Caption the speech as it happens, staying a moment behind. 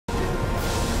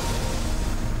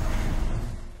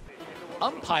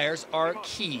Umpires are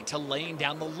key to laying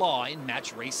down the law in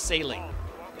match race sailing.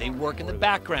 They work in the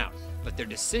background, but their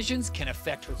decisions can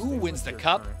affect who wins the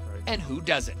cup and who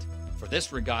doesn't. For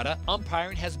this regatta,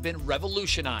 umpiring has been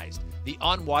revolutionized. The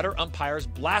on-water umpires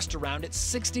blast around at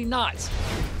 60 knots,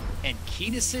 and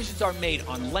key decisions are made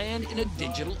on land in a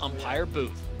digital umpire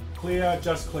booth. Clear,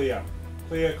 just clear.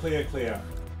 Clear, clear, clear.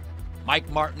 Mike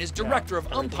Martin is director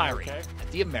of umpiring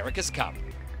at the America's Cup.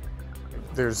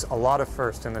 There's a lot of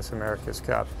firsts in this America's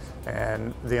Cup,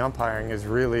 and the umpiring is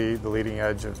really the leading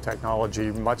edge of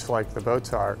technology, much like the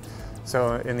boats are.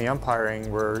 So in the umpiring,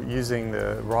 we're using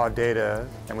the raw data,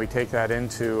 and we take that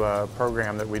into a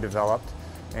program that we developed,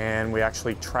 and we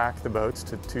actually track the boats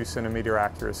to 2-centimeter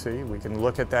accuracy. We can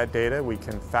look at that data, we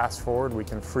can fast forward, we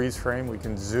can freeze frame, we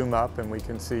can zoom up, and we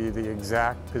can see the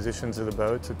exact positions of the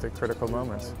boats at the critical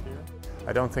moments.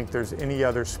 I don't think there's any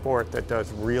other sport that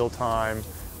does real-time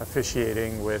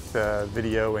officiating with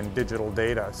video and digital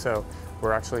data, so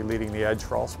we're actually leading the edge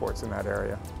for all sports in that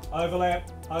area. Overlap,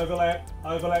 overlap,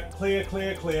 overlap, clear,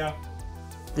 clear, clear.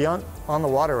 The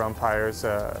on-the-water umpires,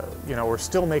 we're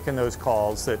still making those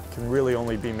calls that can really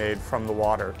only be made from the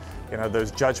water.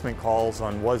 Those judgment calls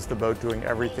on was the boat doing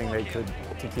everything they could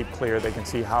to keep clear. They can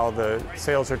see how the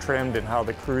sails are trimmed and how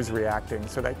the crew's reacting.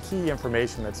 So that key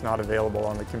information that's not available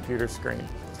on the computer screen.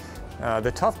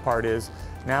 The tough part is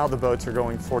now the boats are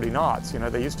going 40 knots.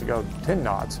 They used to go 10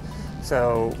 knots.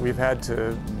 So we've had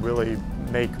to really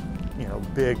make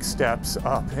big steps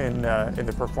up in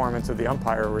the performance of the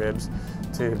umpire ribs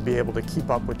to be able to keep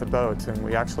up with the boats. And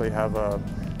we actually have a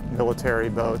military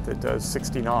boat that does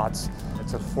 60 knots.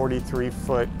 It's a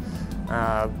 43-foot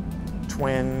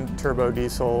twin turbo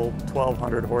diesel,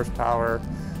 1,200 horsepower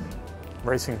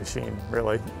racing machine,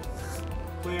 really.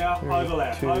 Clear,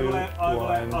 overlap, overlap,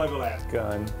 overlap, overlap.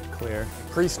 Gun, clear.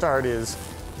 Pre-start is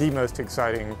the most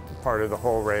exciting part of the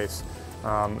whole race.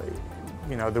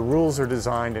 The rules are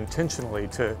designed intentionally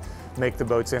to make the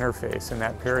boats interface in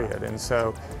that period. And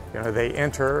so, they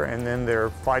enter and then they're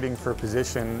fighting for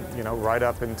position, right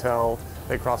up until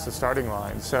they cross the starting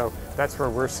line. So that's where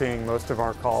we're seeing most of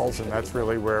our calls, and that's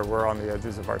really where we're on the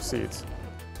edges of our seats.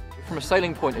 From a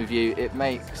sailing point of view, it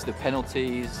makes the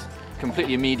penalties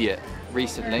completely immediate.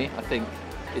 Recently, I think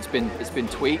it's been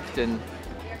tweaked, and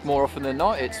more often than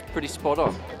not, it's pretty spot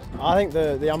on. I think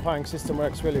the umpiring system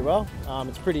works really well.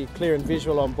 It's pretty clear and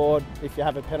visual on board if you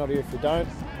have a penalty, if you don't,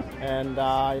 and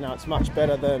it's much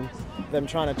better than them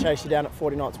trying to chase you down at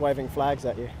 40 knots waving flags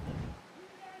at you.